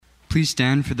Please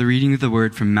stand for the reading of the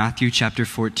word from Matthew chapter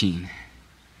 14.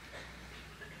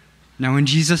 Now when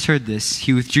Jesus heard this,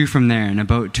 he withdrew from there in a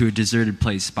boat to a deserted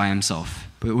place by himself.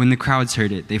 But when the crowds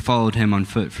heard it, they followed him on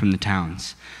foot from the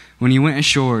towns. When he went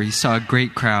ashore, he saw a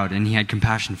great crowd, and he had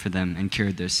compassion for them and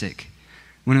cured their sick.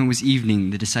 When it was evening,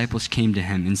 the disciples came to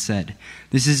him and said,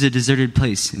 "This is a deserted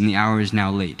place, and the hour is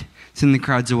now late. Send the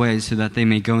crowds away so that they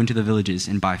may go into the villages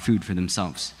and buy food for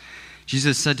themselves."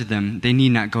 Jesus said to them, "They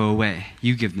need not go away.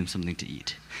 You give them something to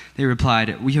eat." They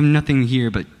replied, "We have nothing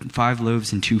here but 5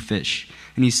 loaves and 2 fish."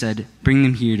 And he said, "Bring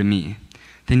them here to me."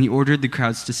 Then he ordered the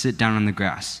crowds to sit down on the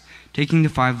grass. Taking the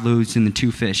 5 loaves and the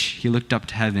 2 fish, he looked up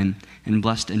to heaven and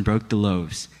blessed and broke the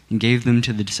loaves and gave them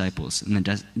to the disciples, and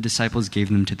the disciples gave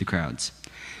them to the crowds.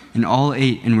 And all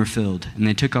ate and were filled, and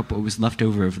they took up what was left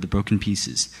over of the broken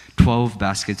pieces, 12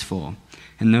 baskets full.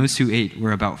 And those who ate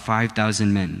were about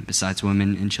 5,000 men, besides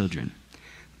women and children.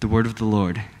 The word of the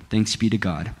Lord. Thanks be to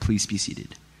God. Please be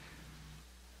seated.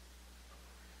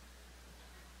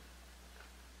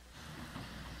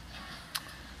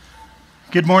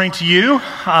 Good morning to you,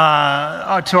 to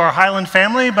our Highland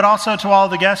family, but also to all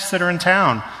the guests that are in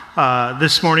town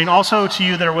this morning, also to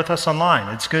you that are with us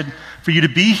online. It's good for you to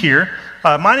be here.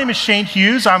 My name is Shane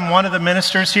Hughes. I'm one of the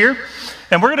ministers here,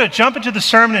 and we're going to jump into the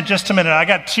sermon in just a minute. I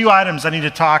got 2 items I need to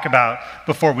talk about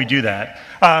before we do that.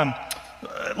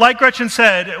 Like Gretchen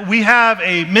said, we have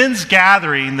a men's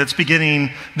gathering that's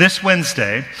beginning this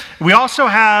Wednesday. We also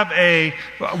have a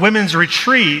women's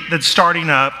retreat that's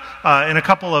starting up in a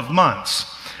couple of months.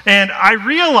 And I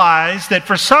realize that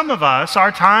for some of us,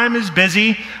 our time is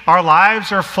busy, our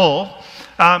lives are full.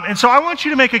 And so I want you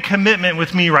to make a commitment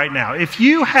with me right now. If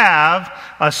you have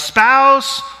a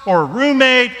spouse or a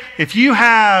roommate, if you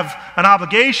have an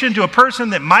obligation to a person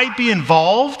that might be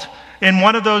involved in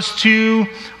one of those 2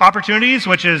 opportunities,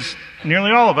 which is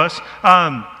nearly all of us,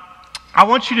 I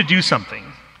want you to do something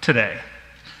today.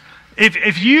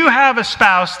 If you have a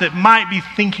spouse that might be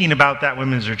thinking about that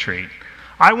women's retreat,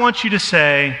 I want you to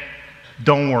say,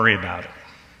 "Don't worry about it.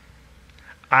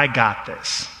 I got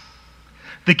this."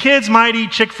 The kids might eat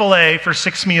Chick-fil-A for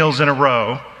 6 meals in a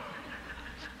row,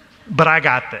 but I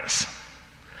got this.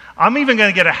 I'm even going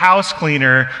to get a house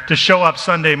cleaner to show up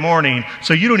Sunday morning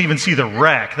so you don't even see the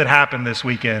wreck that happened this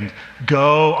weekend.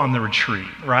 Go on the retreat,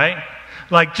 right?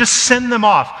 Like, just send them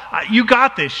off. You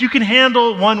got this. You can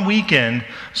handle one weekend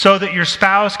so that your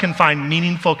spouse can find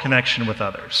meaningful connection with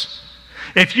others.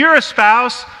 If you're a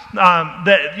spouse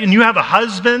and you have a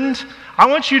husband, I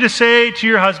want you to say to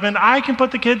your husband, "I can put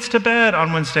the kids to bed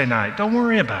on Wednesday night. Don't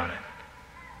worry about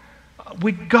it."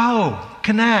 We go,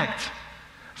 connect.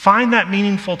 Find that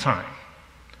meaningful time,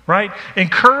 right?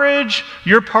 Encourage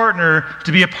your partner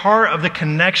to be a part of the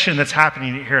connection that's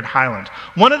happening here at Highland.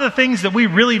 One of the things that we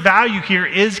really value here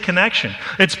is connection.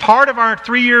 It's part of our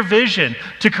 3-year vision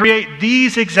to create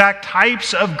these exact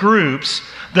types of groups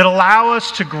that allow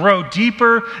us to grow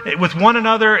deeper with one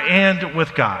another and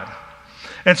with God.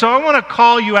 And so I want to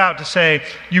call you out to say,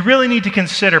 you really need to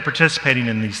consider participating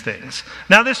in these things.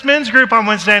 Now, this men's group on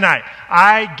Wednesday night,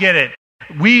 I get it.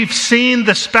 We've seen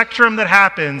the spectrum that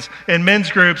happens in men's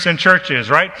groups and churches,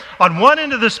 right? On one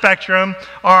end of the spectrum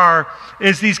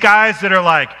is these guys that are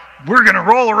like, "We're going to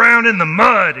roll around in the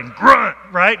mud and grunt,"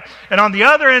 right? And on the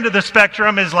other end of the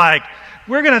spectrum is like,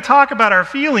 "We're going to talk about our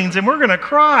feelings and we're going to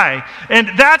cry."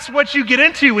 And that's what you get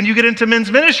into when you get into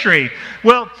men's ministry.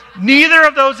 Well, neither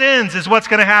of those ends is what's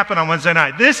going to happen on Wednesday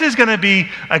night. This is going to be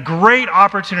a great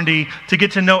opportunity to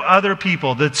get to know other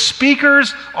people. The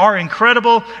speakers are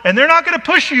incredible, and they're not going to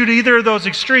push you to either of those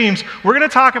extremes. We're going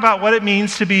to talk about what it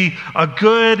means to be a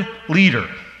good leader.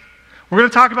 We're going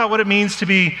to talk about what it means to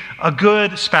be a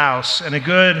good spouse and a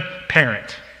good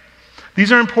parent.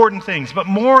 These are important things, but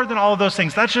more than all of those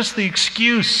things, that's just the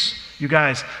excuse, you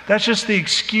guys. That's just the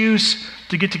excuse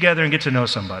to get together and get to know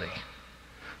somebody.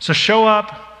 So show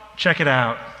up, check it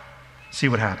out, see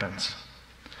what happens.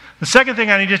 The second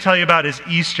thing I need to tell you about is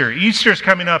Easter. Easter is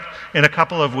coming up in a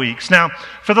couple of weeks. Now,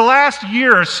 for the last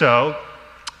year or so,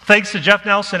 thanks to Jeff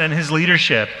Nelson and his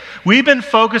leadership, we've been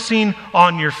focusing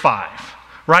on your 5.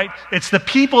 Right? It's the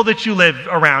people that you live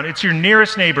around. It's your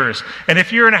nearest neighbors. And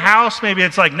if you're in a house, maybe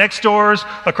it's like next doors,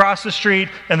 across the street,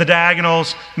 and the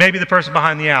diagonals, maybe the person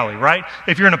behind the alley, right?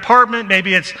 If you're in an apartment,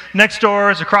 maybe it's next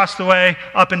doors, across the way,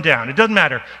 up and down. It doesn't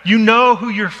matter. You know who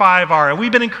your 5 are. And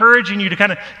we've been encouraging you to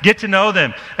kind of get to know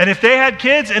them. And if they had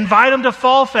kids, invite them to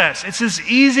Fall Fest. It's this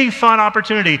easy, fun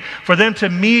opportunity for them to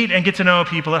meet and get to know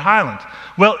people at Highland.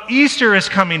 Well, Easter is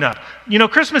coming up. You know,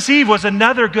 Christmas Eve was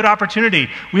another good opportunity.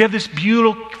 We have this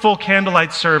beautiful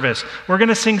candlelight service. We're going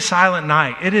to sing Silent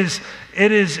Night. It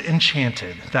is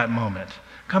enchanted, that moment.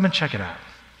 Come and check it out.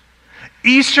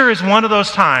 Easter is one of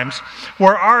those times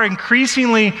where our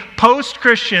increasingly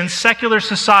post-Christian secular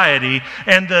society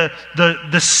and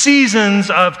the seasons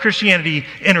of Christianity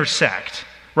intersect,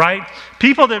 right?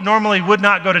 People that normally would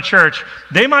not go to church,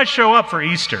 they might show up for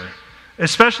Easter,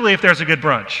 especially if there's a good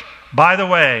brunch. By the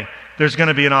way, there's going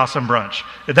to be an awesome brunch.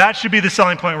 That should be the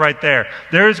selling point right there.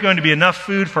 There is going to be enough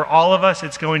food for all of us.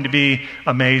 It's going to be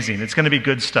amazing. It's going to be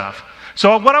good stuff.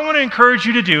 So what I want to encourage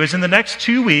you to do is in the next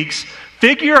 2 weeks,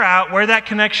 figure out where that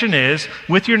connection is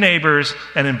with your neighbors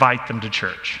and invite them to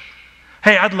church.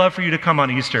 Hey, I'd love for you to come on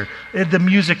Easter. The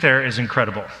music there is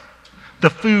incredible. The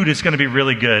food is going to be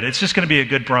really good. It's just going to be a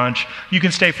good brunch. You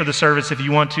can stay for the service if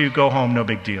you want to. Go home, no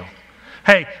big deal.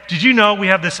 Hey, did you know we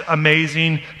have this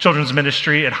amazing children's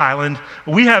ministry at Highland?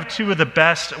 We have two of the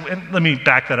best, and let me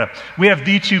back that up. We have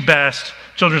the two best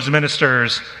children's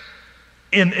ministers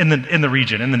in the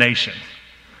region, in the nation.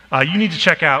 You need to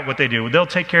check out what they do. They'll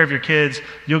take care of your kids.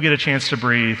 You'll get a chance to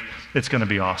breathe. It's going to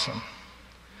be awesome.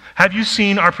 Have you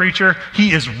seen our preacher?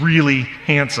 He is really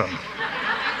handsome.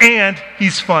 And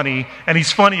he's funny, and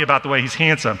he's funny about the way he's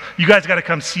handsome. You guys got to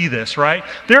come see this, right?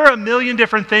 There are a million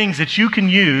different things that you can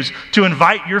use to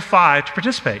invite your 5 to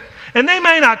participate. And they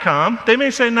may not come. They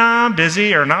may say, nah, I'm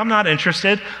busy, or nah, I'm not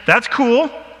interested. That's cool.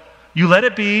 You let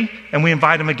it be, and we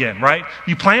invite them again, right?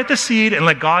 You plant the seed and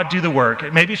let God do the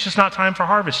work. Maybe it's just not time for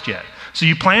harvest yet. So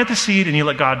you plant the seed and you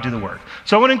let God do the work.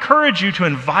 So I want to encourage you to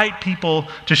invite people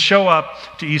to show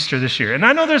up to Easter this year. And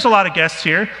I know there's a lot of guests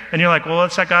here, and you're like, well,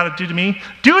 what's that got to do to me?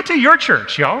 Do it to your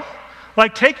church, y'all.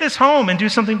 Like, take this home and do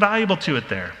something valuable to it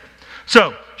there.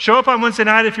 So show up on Wednesday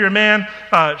night if you're a man.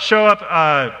 Show up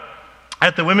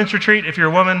at the women's retreat if you're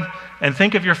a woman. And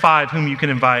think of your 5 whom you can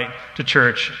invite to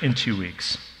church in 2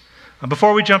 weeks.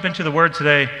 Before we jump into the word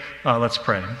today, let's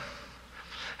pray.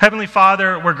 Heavenly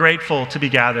Father, we're grateful to be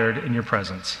gathered in your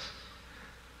presence.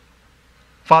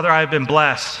 Father, I have been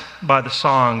blessed by the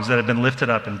songs that have been lifted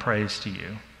up in praise to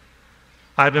you.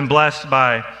 I've been blessed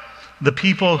by the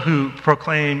people who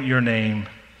proclaim your name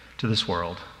to this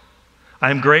world. I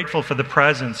am grateful for the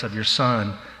presence of your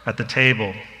Son at the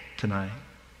table tonight.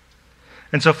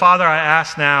 And so, Father, I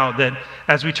ask now that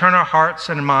as we turn our hearts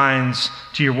and minds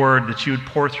to your word, that you would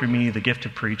pour through me the gift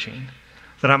of preaching,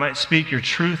 that I might speak your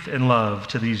truth and love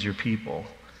to these your people.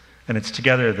 And it's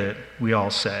together that we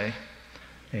all say,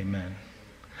 amen.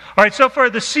 All right, so for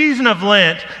the season of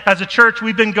Lent, as a church,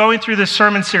 we've been going through this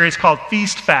sermon series called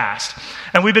Feast Fast.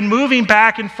 And we've been moving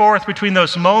back and forth between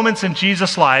those moments in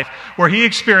Jesus' life where he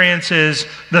experiences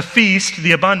the feast,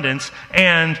 the abundance,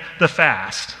 and the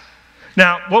fast.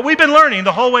 Now, what we've been learning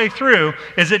the whole way through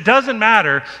is it doesn't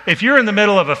matter if you're in the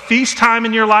middle of a feast time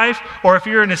in your life or if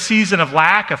you're in a season of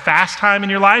lack, a fast time in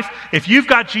your life. If you've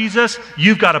got Jesus,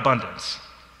 you've got abundance.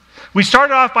 We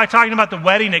started off by talking about the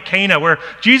wedding at Cana where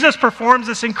Jesus performs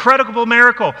this incredible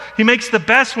miracle. He makes the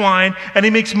best wine and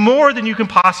he makes more than you can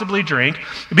possibly drink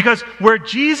because where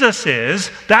Jesus is,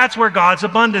 that's where God's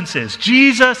abundance is.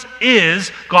 Jesus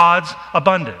is God's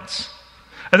abundance.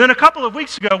 And then a couple of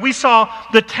weeks ago, we saw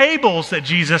the tables that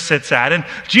Jesus sits at. And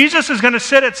Jesus is going to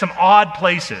sit at some odd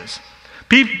places.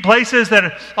 Places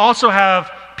that also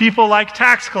have people like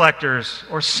tax collectors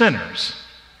or sinners.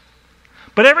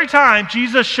 But every time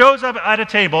Jesus shows up at a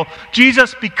table,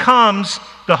 Jesus becomes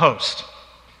the host.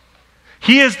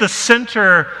 He is the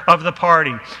center of the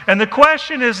party. And the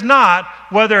question is not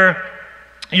whether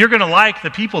you're going to like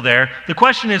the people there. The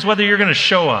question is whether you're going to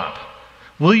show up.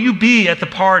 Will you be at the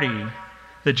party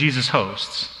that Jesus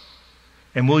hosts?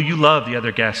 And will you love the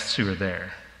other guests who are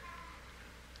there?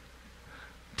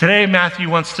 Today, Matthew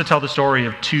wants to tell the story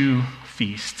of 2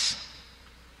 feasts.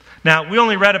 Now, we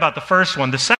only read about the first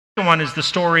one. The second one is the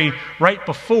story right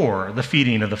before the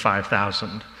feeding of the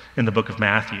 5,000 in the book of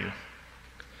Matthew.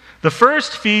 The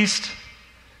first feast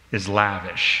is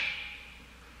lavish.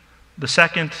 The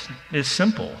second is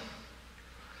simple.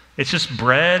 It's just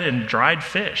bread and dried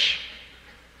fish.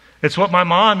 It's what my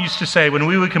mom used to say when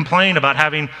we would complain about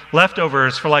having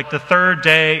leftovers for like the 3rd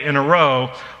day in a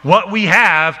row. What we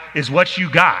have is what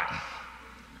you got.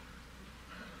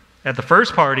 At the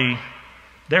first party,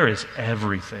 there is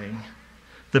everything.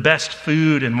 The best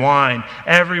food and wine.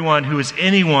 Everyone who is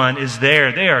anyone is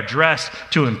there. They are dressed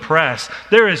to impress.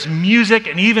 There is music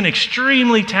and even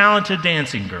extremely talented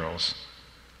dancing girls.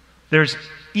 There's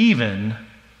even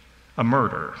a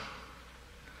murder.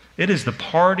 It is the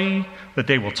party that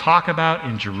they will talk about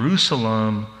in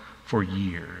Jerusalem for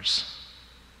years.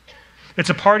 It's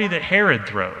a party that Herod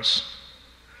throws.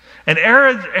 And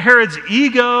Herod's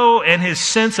ego and his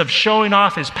sense of showing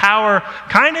off his power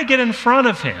kind of get in front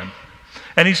of him.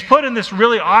 And he's put in this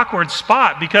really awkward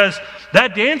spot because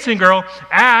that dancing girl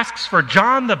asks for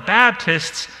John the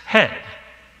Baptist's head.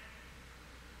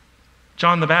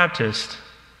 John the Baptist,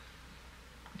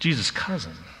 Jesus'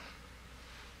 cousin.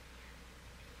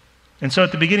 And so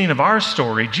at the beginning of our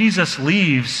story, Jesus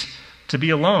leaves to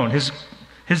be alone.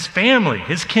 His family,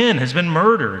 his kin has been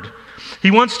murdered.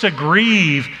 He wants to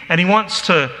grieve and he wants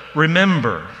to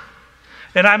remember.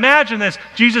 And I imagine this,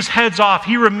 Jesus heads off.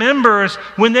 He remembers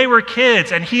when they were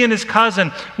kids and he and his cousin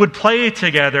would play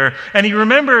together. And he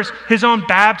remembers his own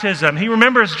baptism. He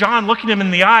remembers John looking him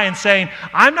in the eye and saying,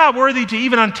 I'm not worthy to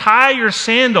even untie your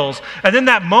sandals. And then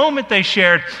that moment they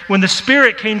shared when the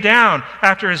Spirit came down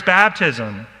after his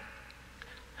baptism.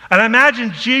 And I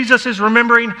imagine Jesus is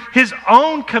remembering his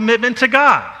own commitment to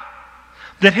God.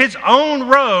 That his own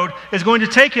road is going to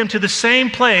take him to the same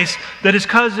place that his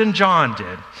cousin John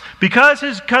did. Because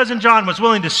his cousin John was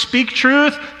willing to speak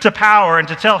truth to power and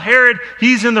to tell Herod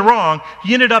he's in the wrong,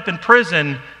 he ended up in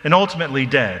prison and ultimately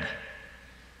dead.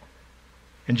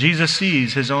 And Jesus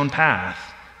sees his own path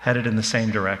headed in the same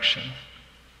direction.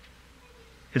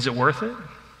 Is it worth it?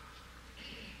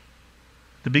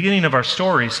 The beginning of our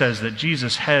story says that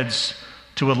Jesus heads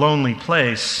to a lonely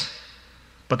place,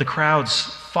 but the crowds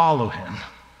follow him.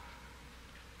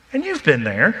 And you've been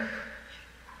there.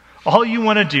 All you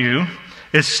want to do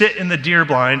is sit in the deer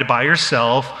blind by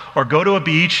yourself or go to a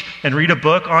beach and read a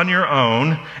book on your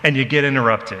own, and you get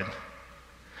interrupted.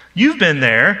 You've been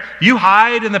there. You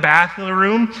hide in the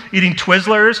bathroom eating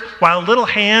Twizzlers while little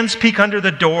hands peek under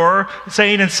the door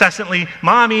saying incessantly,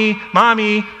 Mommy,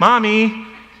 Mommy, Mommy.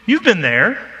 You've been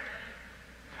there.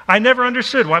 I never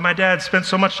understood why my dad spent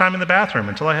so much time in the bathroom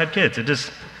until I had kids. It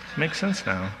just makes sense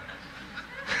now.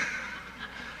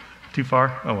 Too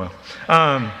far? Oh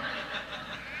well.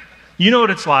 You know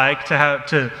what it's like to have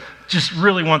to just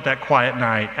really want that quiet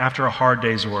night after a hard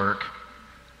day's work,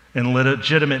 and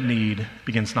legitimate need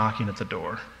begins knocking at the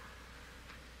door.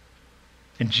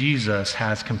 And Jesus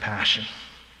has compassion.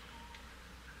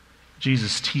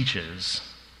 Jesus teaches.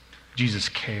 Jesus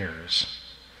cares.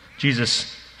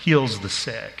 Jesus heals the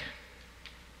sick.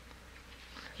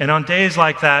 And on days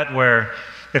like that where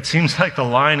it seems like the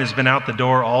line has been out the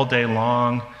door all day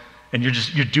long and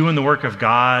you're doing the work of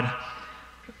God,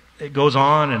 it goes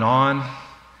on,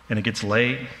 and it gets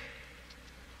late.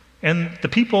 And the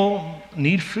people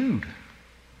need food.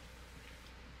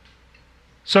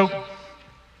 So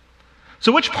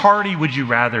which party would you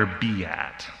rather be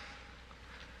at?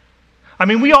 I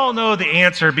mean, we all know the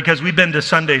answer because we've been to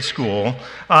Sunday school,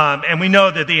 and we know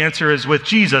that the answer is with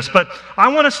Jesus. But I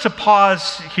want us to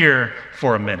pause here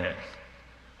for a minute.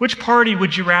 Which party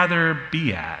would you rather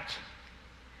be at?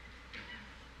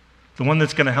 The one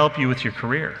that's going to help you with your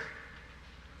career.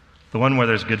 The one where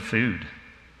there's good food.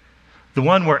 The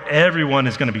one where everyone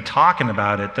is going to be talking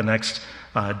about it the next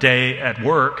day at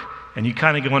work, and you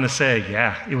kind of want to say,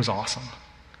 yeah, it was awesome.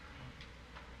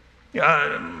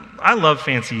 I love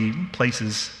fancy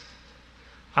places.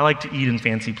 I like to eat in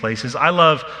fancy places. I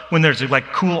love when there's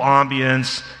like cool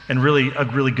ambience and a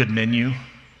really good menu.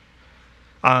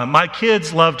 My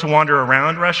kids love to wander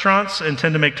around restaurants and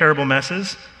tend to make terrible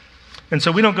messes. And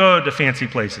so we don't go to fancy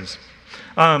places.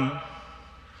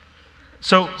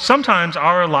 So sometimes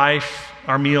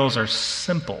our meals are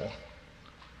simple.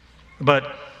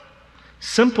 But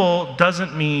simple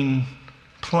doesn't mean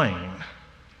plain.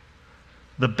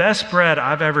 The best bread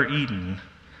I've ever eaten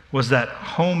was that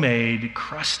homemade,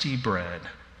 crusty bread.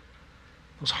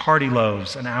 Those hearty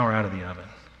loaves an hour out of the oven.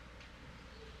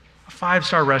 A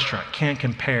 5-star restaurant can't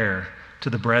compare to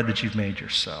the bread that you've made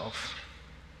yourself.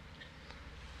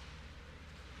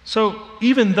 So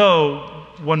even though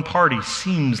one party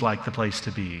seems like the place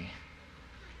to be,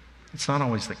 it's not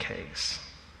always the case.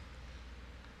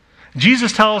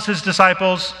 Jesus tells his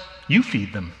disciples, you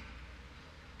feed them.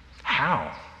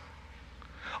 How?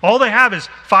 All they have is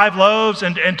 5 loaves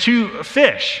and 2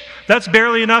 fish. That's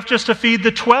barely enough just to feed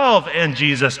the 12 and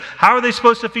Jesus. How are they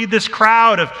supposed to feed this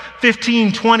crowd of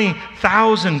 15,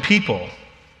 20,000 people?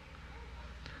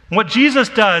 What Jesus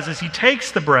does is he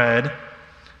takes the bread,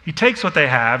 he takes what they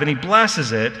have, and he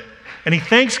blesses it, and he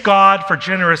thanks God for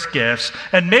generous gifts.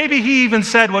 And maybe he even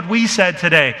said what we said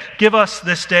today, give us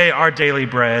this day our daily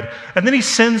bread. And then he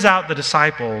sends out the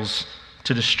disciples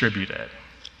to distribute it.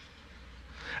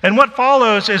 And what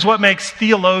follows is what makes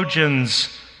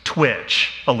theologians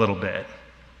twitch a little bit.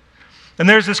 And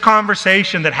there's this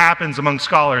conversation that happens among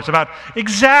scholars about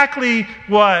exactly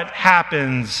what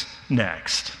happens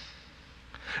next.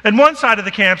 And one side of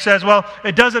the camp says, well,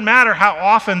 it doesn't matter how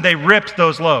often they ripped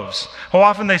those loaves, how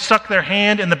often they stuck their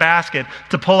hand in the basket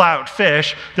to pull out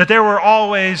fish, that there were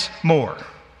always more.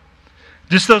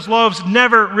 Just those loaves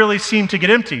never really seemed to get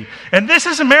empty. And this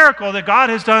is a miracle that God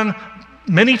has done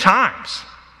many times.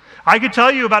 I could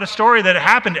tell you about a story that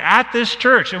happened at this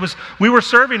church. We were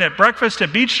serving at breakfast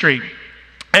at Beach Street,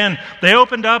 and they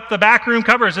opened up the back room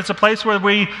covers. It's a place where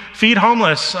we feed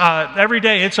homeless every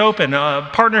day. It's open. A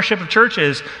partnership of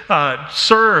churches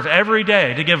serve every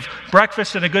day to give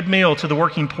breakfast and a good meal to the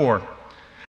working poor.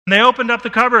 And they opened up the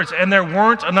cupboards, and there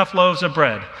weren't enough loaves of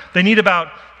bread. They need about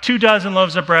 24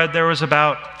 loaves of bread. There was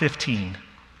about 15.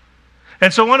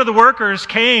 And so one of the workers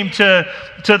came to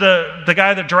the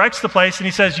guy that directs the place, and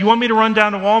he says, "You want me to run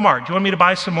down to Walmart? Do you want me to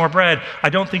buy some more bread?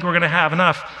 I don't think we're going to have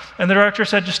enough." And the director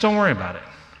said, "Just don't worry about it."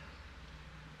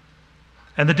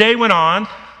 And the day went on,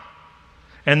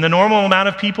 and the normal amount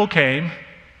of people came,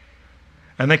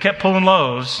 and they kept pulling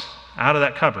loaves out of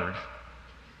that cupboard.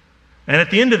 And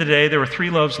at the end of the day, there were 3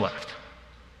 loaves left.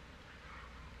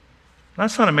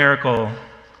 That's not a miracle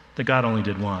that God only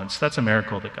did once. That's a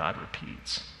miracle that God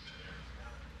repeats.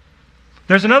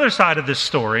 There's another side of this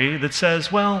story that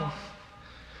says, well,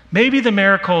 maybe the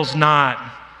miracle's not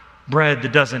bread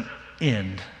that doesn't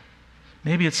end.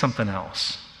 Maybe it's something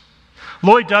else.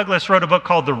 Lloyd Douglas wrote a book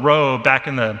called The Robe back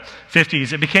in the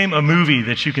 50s. It became a movie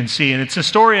that you can see, and it's a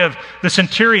story of the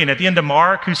centurion at the end of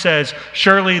Mark who says,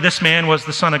 "Surely this man was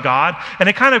the Son of God." And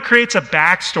it kind of creates a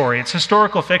backstory. It's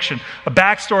historical fiction, a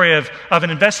backstory of an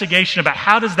investigation about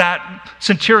how does that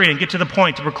centurion get to the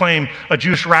point to proclaim a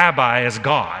Jewish rabbi as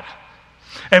God.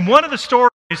 And one of the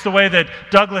stories, the way that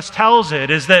Douglas tells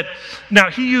it, is that, now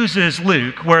he uses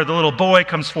Luke, where the little boy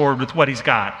comes forward with what he's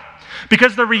got.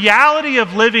 Because the reality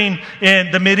of living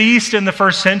in the Mideast in the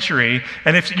first century,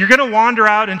 and if you're going to wander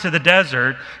out into the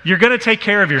desert, you're going to take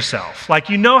care of yourself. Like,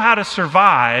 you know how to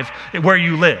survive where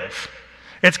you live.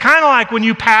 It's kind of like when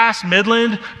you pass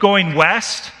Midland going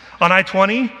west on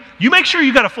I-20, you make sure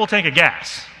you got a full tank of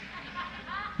gas.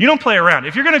 You don't play around.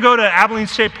 If you're going to go to Abilene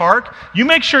State Park, you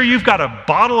make sure you've got a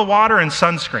bottle of water and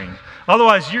sunscreen.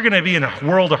 Otherwise, you're going to be in a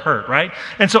world of hurt, right?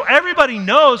 And so everybody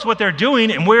knows what they're doing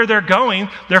and where they're going.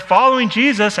 They're following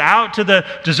Jesus out to the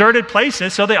deserted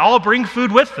places, so they all bring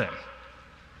food with them.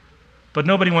 But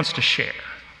nobody wants to share.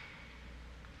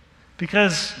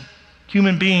 Because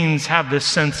human beings have this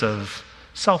sense of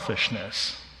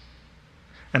selfishness.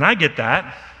 And I get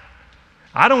that.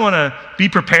 I don't want to be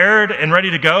prepared and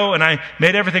ready to go, and I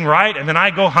made everything right, and then I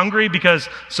go hungry because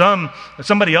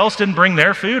somebody else didn't bring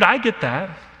their food. I get that.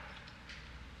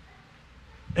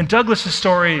 In Douglas's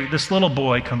story, this little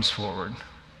boy comes forward.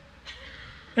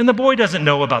 And the boy doesn't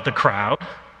know about the crowd.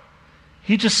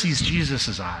 He just sees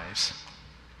Jesus' eyes.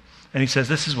 And he says,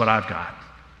 "This is what I've got.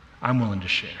 I'm willing to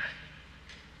share."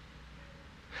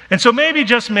 And so maybe,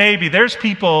 just maybe, there's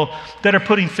people that are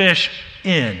putting fish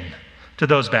in to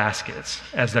those baskets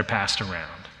as they're passed around.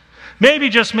 Maybe,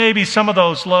 just maybe, some of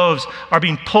those loaves are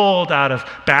being pulled out of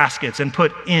baskets and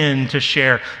put in to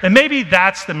share. And maybe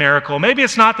that's the miracle. Maybe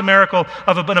it's not the miracle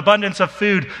of an abundance of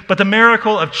food, but the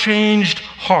miracle of changed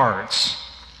hearts.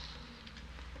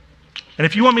 And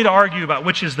if you want me to argue about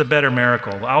which is the better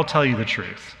miracle, I'll tell you the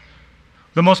truth.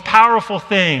 The most powerful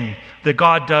thing that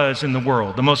God does in the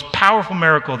world, the most powerful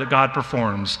miracle that God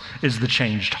performs, is the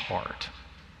changed heart.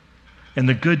 And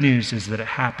the good news is that it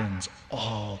happens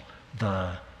all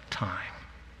the time.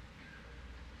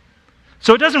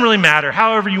 So it doesn't really matter,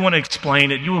 however you want to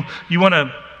explain it. You want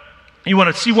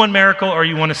to see one miracle or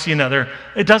you want to see another.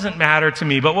 It doesn't matter to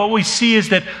me. But what we see is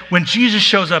that when Jesus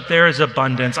shows up, there is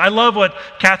abundance. I love what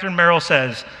Catherine Merrill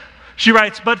says. She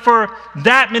writes, "But for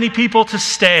that many people to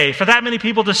stay, for that many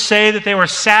people to say that they were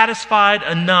satisfied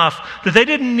enough, that they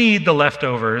didn't need the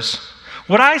leftovers,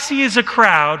 what I see is a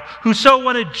crowd who so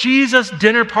wanted Jesus'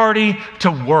 dinner party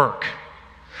to work.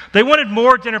 They wanted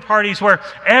more dinner parties where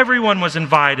everyone was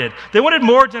invited. They wanted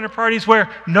more dinner parties where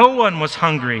no one was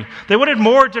hungry. They wanted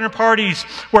more dinner parties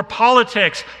where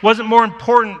politics wasn't more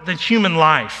important than human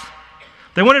life.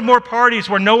 They wanted more parties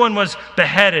where no one was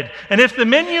beheaded. And if the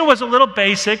menu was a little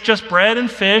basic, just bread and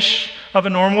fish of a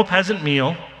normal peasant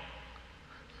meal,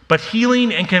 but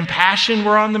healing and compassion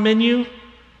were on the menu,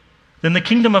 then the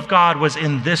kingdom of God was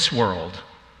in this world,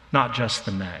 not just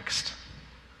the next."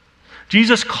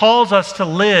 Jesus calls us to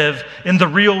live in the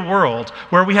real world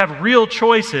where we have real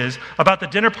choices about the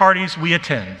dinner parties we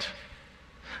attend.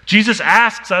 Jesus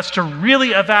asks us to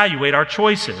really evaluate our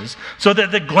choices so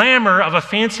that the glamour of a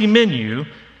fancy menu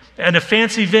and a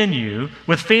fancy venue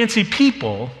with fancy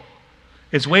people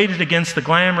is weighted against the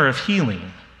glamour of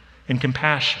healing and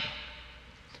compassion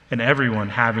and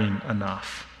everyone having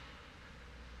enough.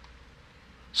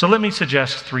 So let me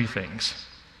suggest 3 things.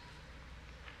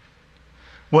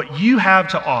 What you have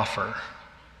to offer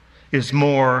is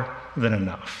more than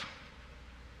enough.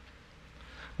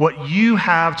 What you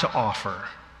have to offer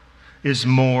is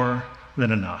more than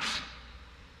enough.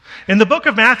 In the book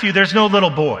of Matthew, there's no little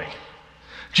boy.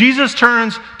 Jesus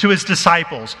turns to his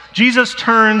disciples. Jesus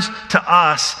turns to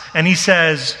us, and he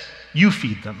says, you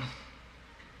feed them.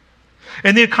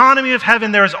 In the economy of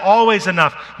heaven, there is always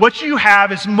enough. What you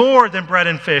have is more than bread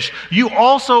and fish. You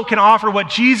also can offer what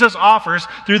Jesus offers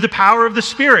through the power of the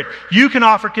Spirit. You can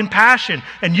offer compassion,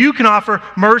 and you can offer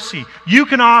mercy. You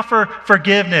can offer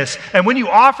forgiveness. And when you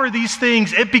offer these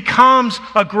things, it becomes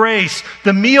a grace.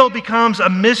 The meal becomes a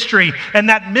mystery, and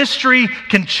that mystery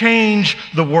can change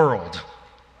the world.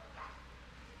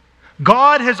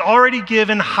 God has already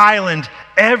given Highland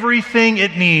everything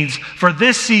it needs for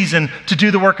this season to do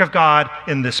the work of God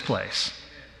in this place.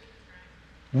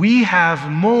 We have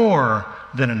more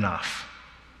than enough.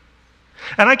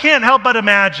 And I can't help but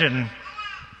imagine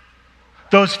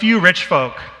those few rich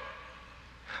folk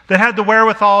that had the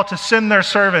wherewithal to send their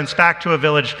servants back to a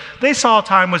village. They saw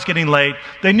time was getting late.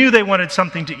 They knew they wanted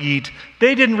something to eat.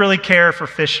 They didn't really care for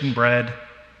fish and bread.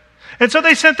 And so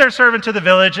they sent their servant to the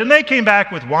village, and they came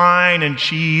back with wine and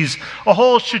cheese, a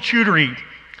whole charcuterie.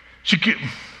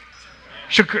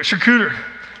 Charcuterie.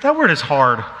 That word is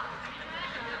hard.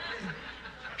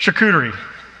 Charcuterie.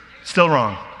 Still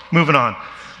wrong. Moving on.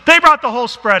 They brought the whole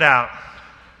spread out,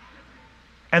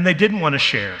 and they didn't want to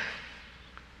share.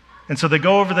 And so they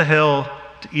go over the hill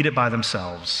to eat it by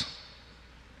themselves,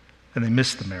 and they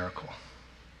miss the miracle.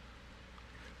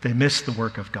 They miss the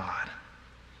work of God.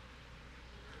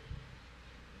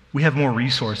 We have more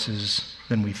resources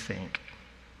than we think.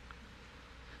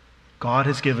 God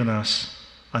has given us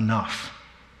enough,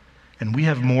 and we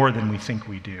have more than we think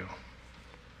we do.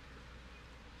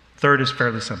 Third is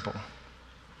fairly simple.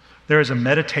 There is a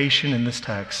meditation in this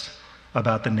text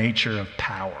about the nature of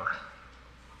power.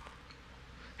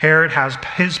 Herod has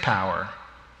his power,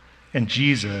 and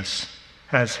Jesus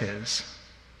has his.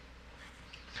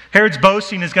 Herod's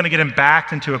boasting is going to get him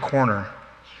backed into a corner.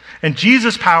 And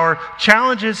Jesus' power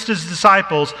challenges his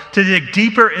disciples to dig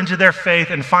deeper into their faith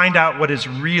and find out what is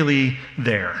really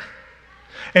there.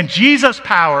 And Jesus'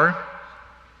 power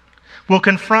will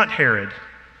confront Herod,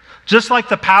 just like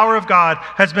the power of God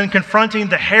has been confronting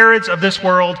the Herods of this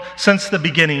world since the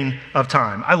beginning of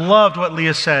time. I loved what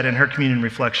Leah said in her communion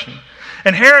reflection.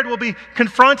 And Herod will be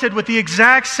confronted with the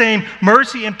exact same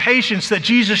mercy and patience that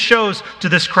Jesus shows to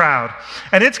this crowd.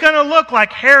 And it's going to look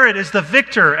like Herod is the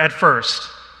victor at first.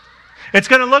 It's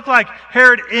going to look like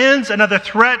Herod ends another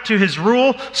threat to his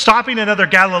rule, stopping another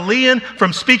Galilean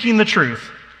from speaking the truth.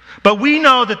 But we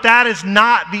know that that is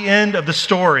not the end of the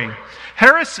story.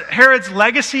 Herod's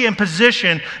legacy and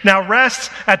position now rests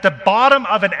at the bottom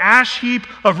of an ash heap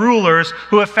of rulers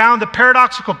who have found the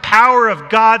paradoxical power of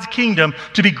God's kingdom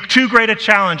to be too great a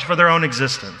challenge for their own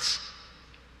existence.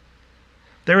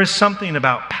 There is something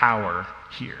about power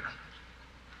here,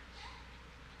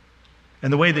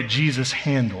 and the way that Jesus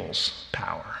handles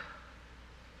power.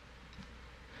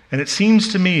 And it seems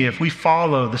to me, if we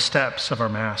follow the steps of our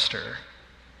Master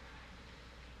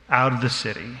out of the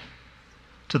city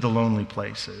to the lonely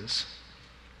places,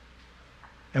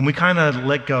 and we kind of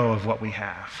let go of what we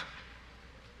have,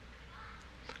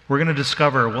 we're going to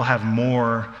discover we'll have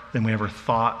more than we ever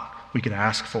thought we could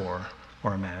ask for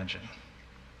or imagine.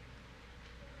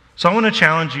 So I want to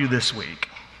challenge you this week.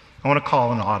 I want to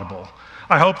call an audible.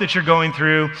 I hope that you're going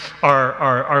through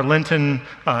our Lenten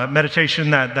meditation,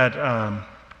 the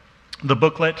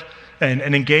booklet,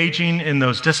 and engaging in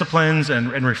those disciplines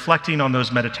and reflecting on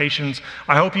those meditations.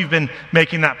 I hope you've been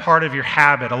making that part of your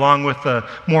habit, along with the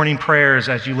morning prayers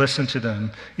as you listen to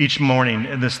them each morning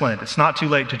in this Lent. It's not too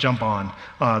late to jump on.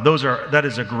 That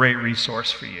is a great resource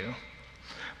for you.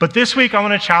 But this week, I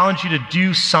want to challenge you to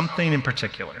do something in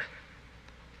particular.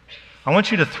 I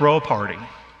want you to throw a party.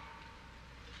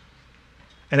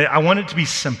 And I want it to be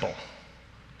simple.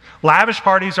 Lavish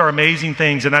parties are amazing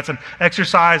things, and that's an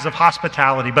exercise of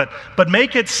hospitality. But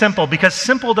make it simple, because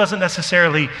simple doesn't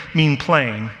necessarily mean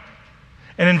plain.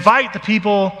 And invite the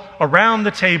people around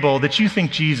the table that you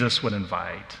think Jesus would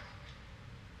invite.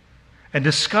 And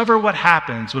discover what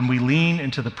happens when we lean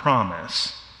into the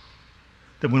promise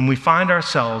that when we find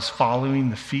ourselves following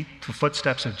the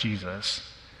footsteps of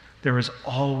Jesus, there is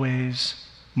always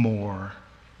more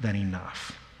than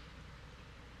enough.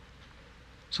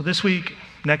 So this week,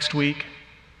 next week,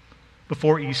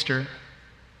 before Easter,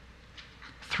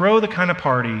 throw the kind of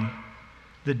party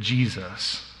that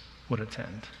Jesus would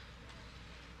attend.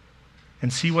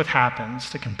 And see what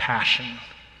happens to compassion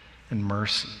and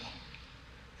mercy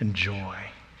and joy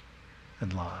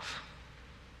and love.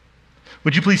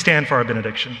 Would you please stand for our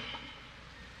benediction?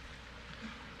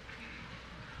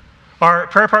 Our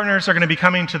prayer partners are going to be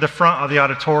coming to the front of the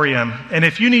auditorium. And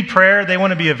if you need prayer, they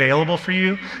want to be available for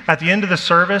you. At the end of the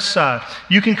service,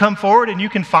 you can come forward and you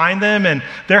can find them, and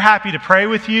they're happy to pray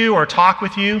with you or talk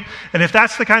with you. And if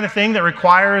that's the kind of thing that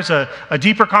requires a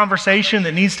deeper conversation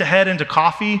that needs to head into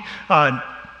coffee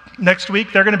next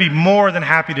week, they're going to be more than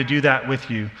happy to do that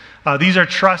with you. These are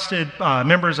trusted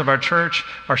members of our church,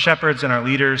 our shepherds and our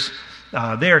leaders.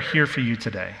 They are here for you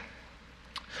today.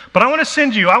 But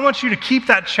I want you to keep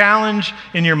that challenge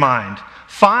in your mind.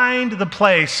 Find the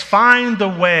place, find the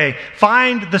way,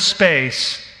 find the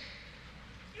space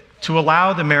to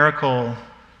allow the miracle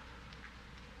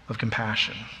of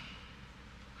compassion,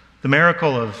 the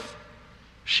miracle of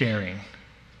sharing.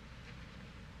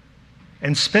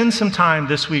 And spend some time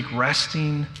this week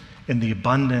resting in the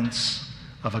abundance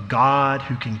of a God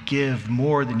who can give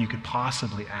more than you could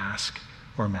possibly ask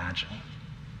or imagine.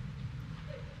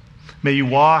 May you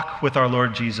walk with our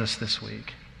Lord Jesus this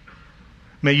week.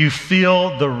 May you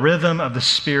feel the rhythm of the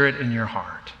Spirit in your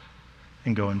heart,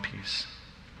 and go in peace.